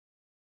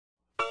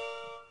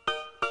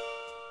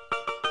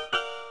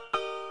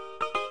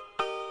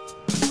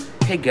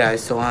Hey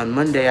guys, so on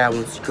Monday I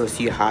went to go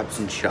see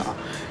Hobbes Shaw,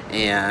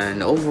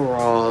 and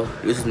overall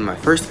this is my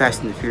first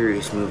Fast and the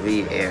Furious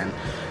movie, and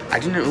I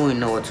didn't really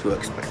know what to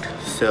expect.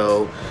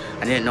 So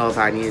I didn't know if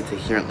I needed to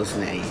hear and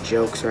listen to any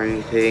jokes or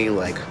anything.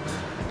 Like,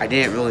 I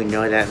didn't really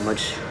know that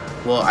much.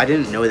 Well, I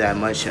didn't know that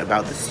much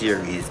about the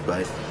series,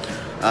 but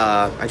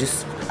I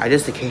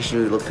just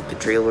occasionally looked at the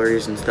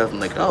trailers and stuff and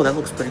like, oh, that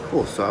looks pretty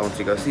cool, so I went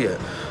to go see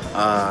it.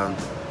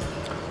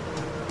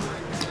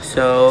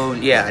 So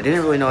yeah, I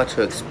didn't really know what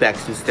to expect,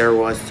 since there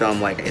was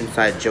some like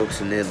inside jokes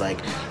in it. Like,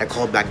 I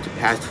called back to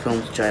past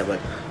films, which I like,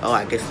 oh,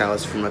 I guess that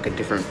was from like a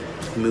different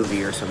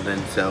movie or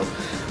something. So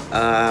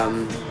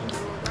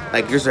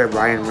like, here's a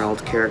Ryan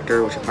Reynolds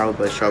character, which will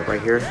probably show up right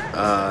here.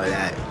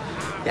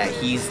 That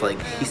he's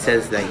like, he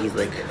says that he's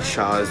like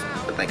Shaw's,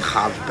 like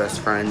Hobbs' best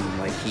friend, and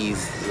like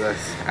he's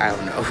I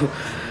don't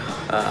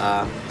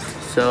know.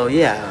 So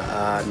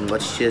yeah,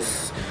 let's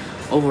just.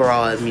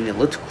 Overall, I mean, it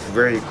looked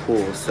very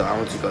cool, so I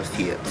want to go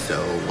see it. So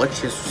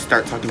let's just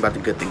start talking about the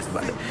good things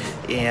about it.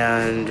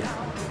 And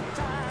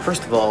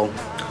first of all,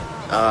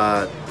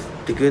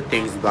 the good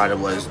things about it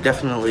was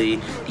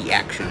definitely the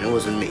action. It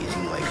was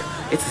amazing. Like,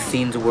 it's the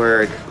scenes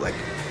where like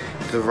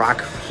The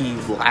Rock, he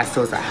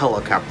lassos a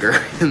helicopter,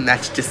 and that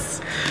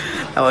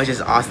was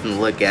just awesome to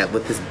look at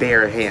with his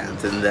bare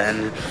hands. And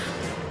then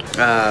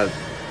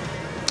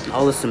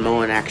all the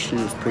Samoan action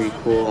is pretty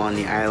cool on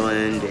the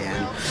island,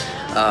 and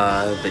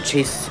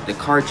the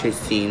car chase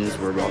scenes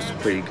were also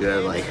pretty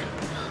good. Like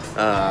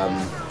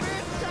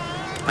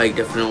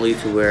definitely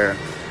to where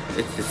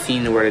it's the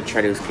scene where they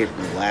try to escape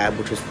from the lab,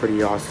 which was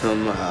pretty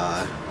awesome,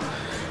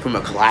 from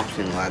a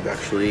collapsing lab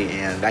actually,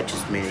 and that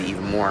just made it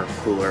even more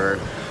cooler.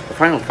 The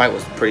final fight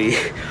was pretty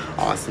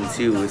awesome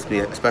too, with me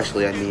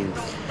especially. I mean,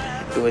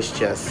 it was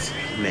just,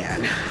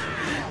 man.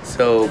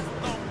 So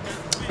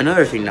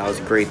another thing that was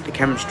great, the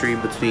chemistry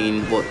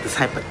between, well, the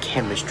type of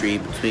chemistry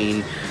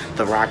between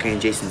The Rock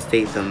and Jason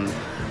Statham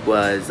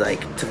was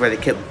like to where they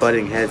kept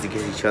butting heads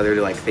against each other.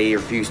 Like, they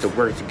refused to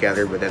work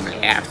together, but then they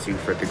have to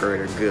for the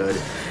greater good.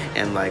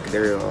 And like,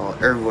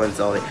 everyone's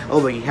all like,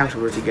 oh, but you have to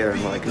work together.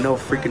 And we're like, no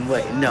freaking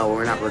way, no,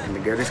 we're not working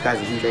together. This guy's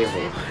a huge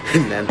a-hole.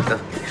 And then the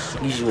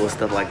usual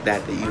stuff like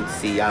that you'd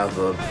see out of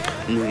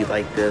a movie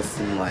like this.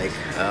 And like,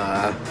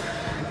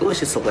 it was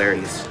just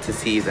hilarious to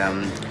see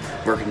them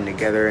working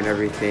together and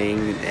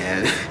everything,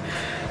 and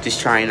just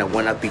trying to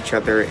one-up each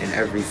other in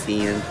every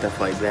scene and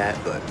stuff like that.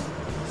 But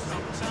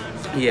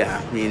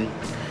yeah, I mean,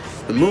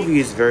 the movie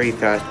is very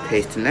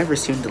fast-paced. It never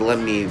seemed to let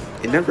me,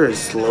 it never really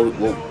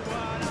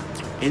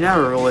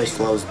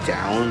slows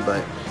down,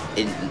 but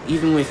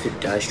even if it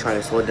does try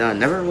to slow down, it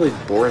never really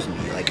bores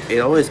me. Like, it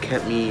always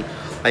kept me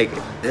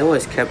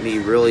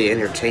really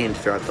entertained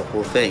throughout the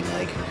whole thing.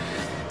 Like,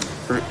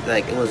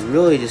 it was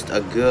really just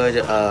a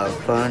good,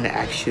 fun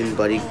action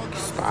buddy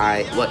spy.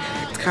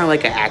 It's kind of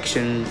like an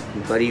action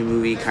buddy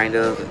movie, kind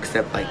of,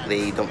 except like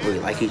they don't really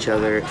like each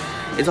other.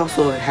 It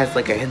also has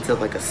like a hint of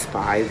like a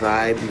spy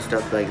vibe and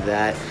stuff like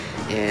that,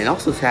 and it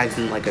also tags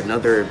in like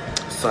another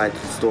side to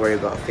the story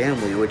about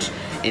family, which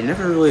it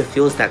never really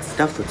feels that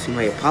stuff with too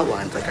many plot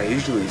lines like I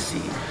usually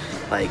see.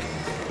 Like,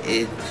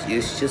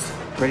 it's just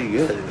pretty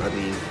good. I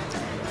mean,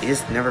 it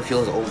just never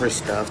feels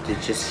overstuffed. It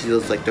just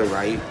feels like the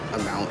right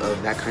amount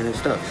of that kind of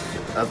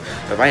stuff, of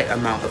the right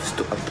amount of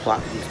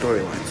plot and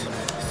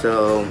storylines.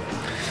 So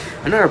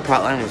another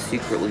plot line was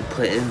secretly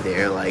put in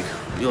there. Like,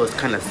 it was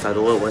kind of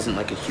subtle. It wasn't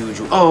like a huge,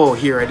 oh,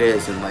 here it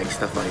is, and like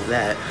stuff like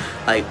that.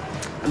 Like,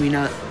 I mean,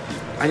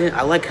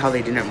 I like how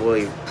they didn't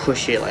really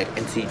push it like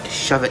and to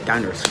shove it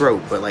down your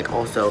throat, but like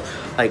also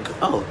like,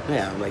 oh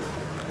yeah, like,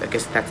 I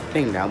guess that's the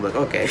thing now. I'm like,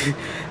 okay,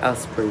 that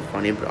was pretty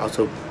funny, but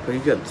also pretty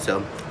good.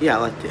 So yeah,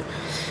 I liked it.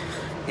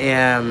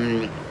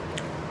 And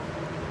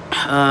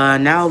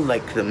now,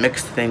 like, the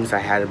mixed things I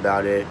had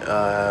about it,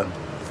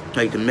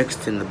 like the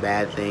mixed and the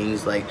bad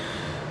things. Like,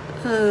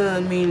 I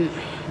mean,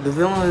 the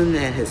villain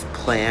and his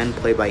plan,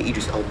 played by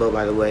Idris Elba,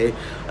 by the way,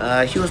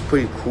 he was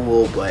pretty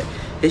cool, but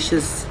it's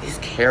just his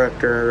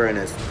character and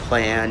his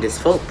plan just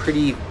felt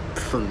pretty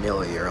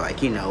familiar.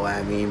 Like, you know what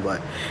I mean?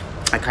 But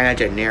kind of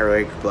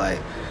generic, but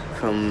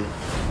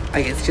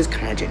like, it's just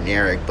kind of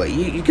generic, but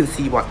you can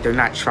see what they're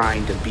not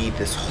trying to be,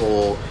 this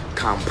whole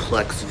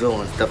complex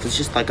villain stuff. It's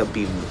just like a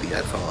B movie,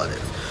 that's all it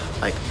is.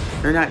 Like,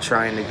 they're not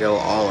trying to go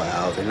all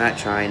out. They're not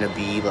trying to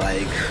be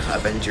like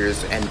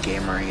Avengers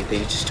Endgame or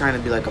anything. It's just trying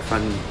to be like a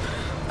fun,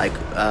 like,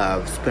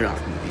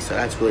 spin-off movie. So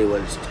that's really what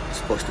it's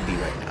supposed to be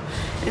right now.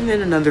 And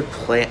then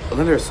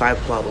another side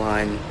plot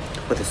line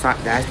with that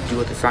has to do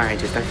with the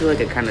scientist. I feel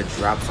like it kind of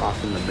drops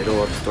off in the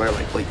middle of the story.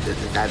 Like, wait, does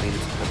that mean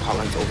the plot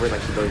line's over?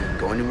 Like, we don't even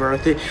go anywhere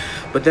with it?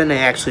 But then they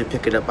actually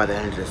pick it up by the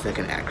end of the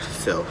second act.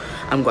 So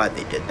I'm glad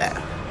they did that.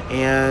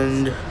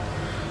 And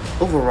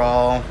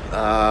overall,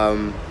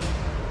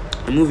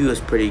 the movie was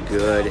pretty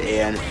good,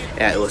 and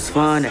yeah, it was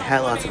fun. It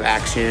had lots of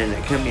action.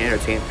 It kept me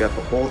entertained throughout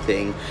the whole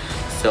thing.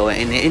 So,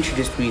 and it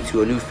introduced me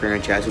to a new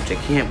franchise, which I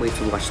can't wait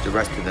to watch the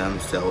rest of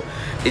them. So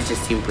it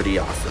just seemed pretty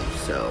awesome.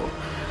 So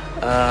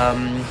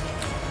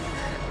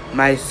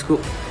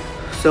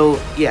So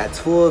yeah, it's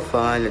full of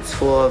fun, it's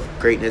full of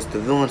greatness. The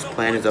villain's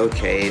plan is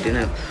okay. It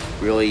didn't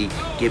really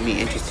get me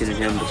interested in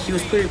him, but he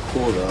was pretty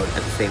cool though at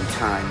the same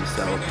time.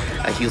 So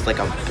he was like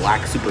a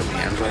black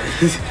Superman. But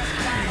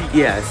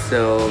yeah,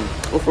 so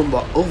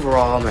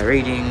overall my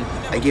rating,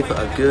 I give it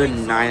a good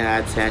 9 out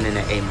of 10 and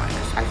an A-.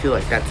 I feel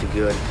like that's a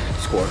good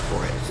score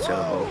for it.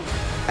 So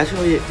that's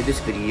really it for this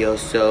video.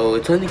 So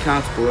tell me in the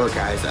comments below,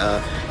 guys,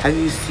 have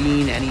you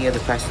seen any of the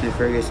Fast and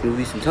Furious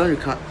movies, and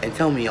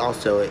tell me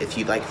also if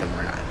you like them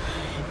or not.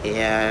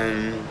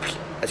 And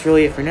that's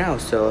really it for now.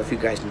 So if you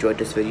guys enjoyed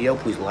this video,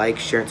 please like,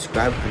 share, and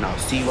subscribe, and I'll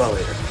see you all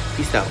later.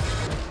 Peace out.